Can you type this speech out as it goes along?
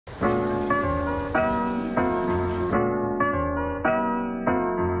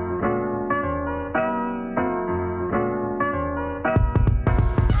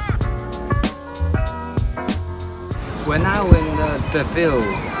We're now in Deauville,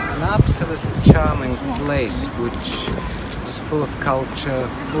 an absolutely charming place which is full of culture,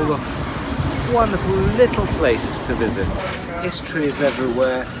 full of wonderful little places to visit. History is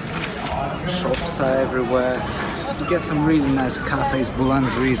everywhere, shops are everywhere. You get some really nice cafes,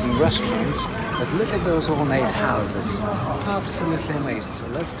 boulangeries and restaurants, but look at those ornate houses. Absolutely amazing. So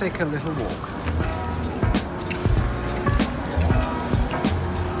let's take a little walk.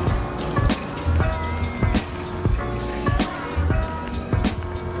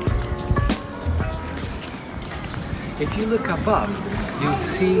 If you look above, you'll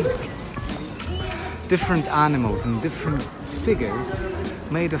see different animals and different figures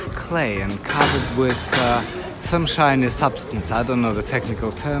made of clay and covered with some shiny substance. I don't know the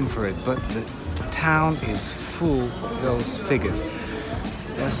technical term for it, but the town is full of those figures.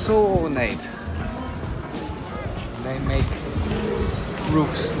 They're so ornate. They make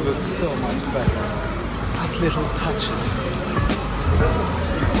roofs look so much better. Like little touches.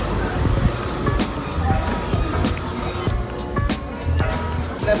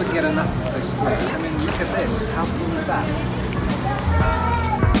 Never get enough of this place. I mean, look at this. How cool is that?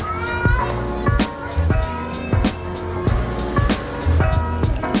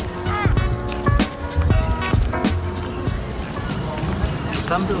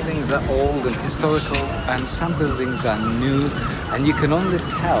 Some buildings are old and historical, and some buildings are new, and you can only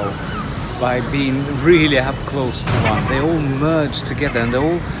tell by being really up close to one. They all merge together and they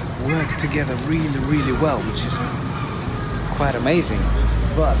all work together really, really well, which is quite amazing.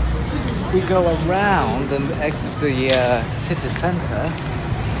 But if we go around and exit the city center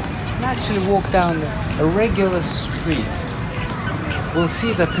and actually walk down a regular street, we'll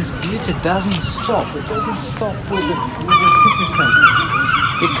see that this beauty doesn't stop. It doesn't stop with the city center.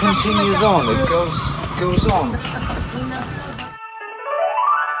 It continues on. It goes on.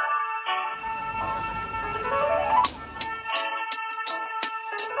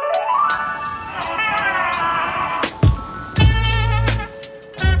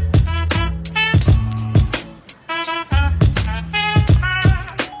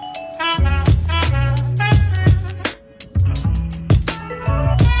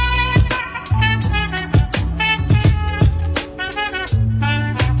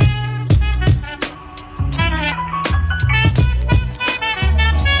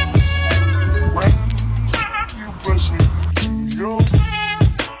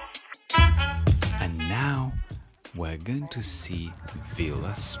 We're going to see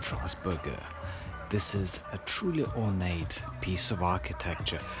Villa Strassburger. This is a truly ornate piece of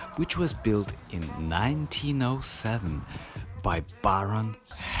architecture which was built in 1907 by Baron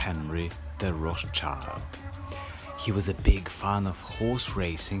Henry de Rothschild. He was a big fan of horse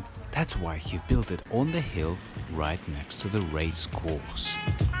racing, that's why he built it on the hill right next to the racecourse.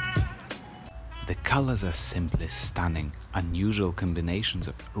 The colors are simply stunning, unusual combinations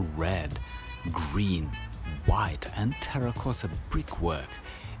of red, green, white and terracotta brickwork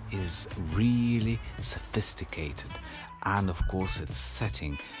is really sophisticated, and of course its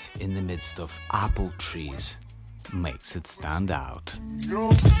setting in the midst of apple trees makes it stand out.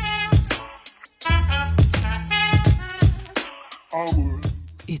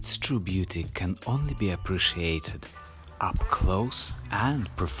 Its true beauty can only be appreciated up close and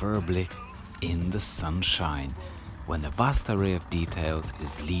preferably in the sunshine, when a vast array of details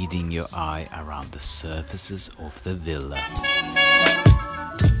is leading your eye around the surfaces of the villa.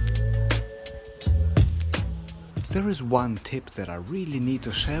 There is one tip that I really need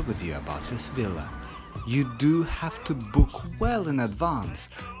to share with you about this villa. You do have to book well in advance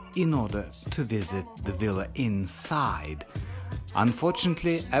in order to visit the villa inside.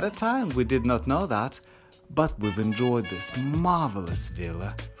 Unfortunately, at a time we did not know that, but we've enjoyed this marvelous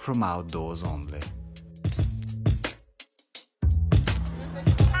villa from outdoors only.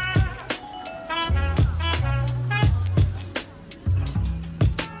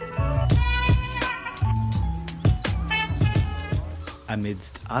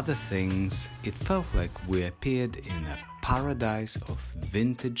 Amidst other things, it felt like we appeared in a paradise of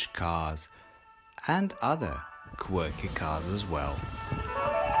vintage cars and other quirky cars as well.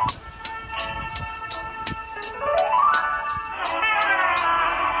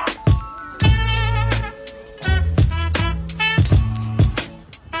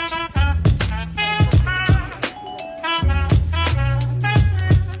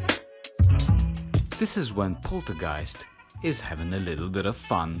 This is when Poltergeist is having a little bit of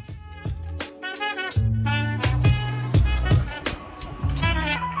fun.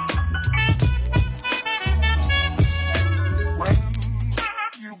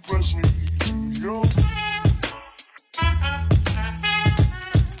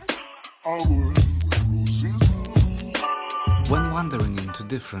 wandering into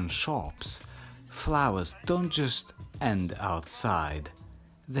different shops. Flowers don't just end outside,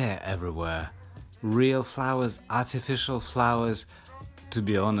 they're everywhere. Real flowers, artificial flowers. To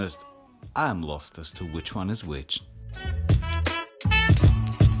be honest, I'm lost as to which one is which.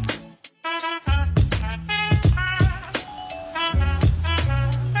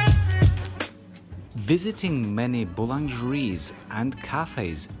 Visiting many boulangeries and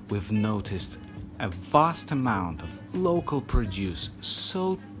cafes, we've noticed a vast amount of local produce,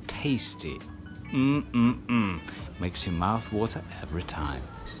 so tasty. Makes your mouth water every time.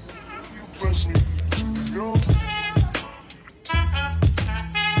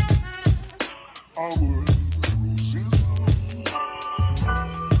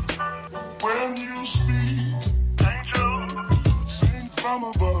 When you speak, angel, sing from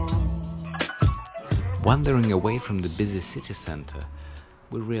above. Wandering away from the busy city center,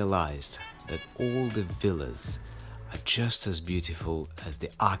 we realized that all the villas are just as beautiful as the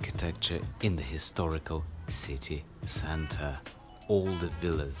architecture in the historical city center. All the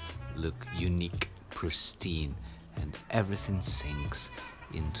villas look unique, pristine, and everything sinks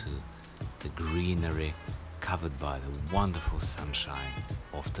into the greenery covered by the wonderful sunshine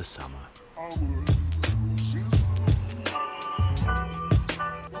of the summer.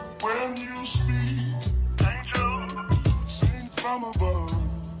 When you speak, angel, sing from above.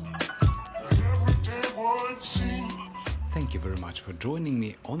 Everyday word seems. Thank you very much for joining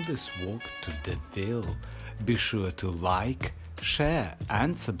me on this walk to Deauville. Be sure to like, share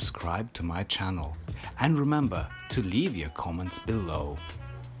and subscribe to my channel. And remember to leave your comments below.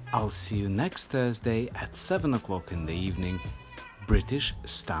 I'll see you next Thursday at 7 o'clock in the evening, British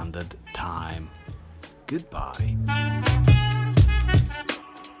Standard Time. Goodbye.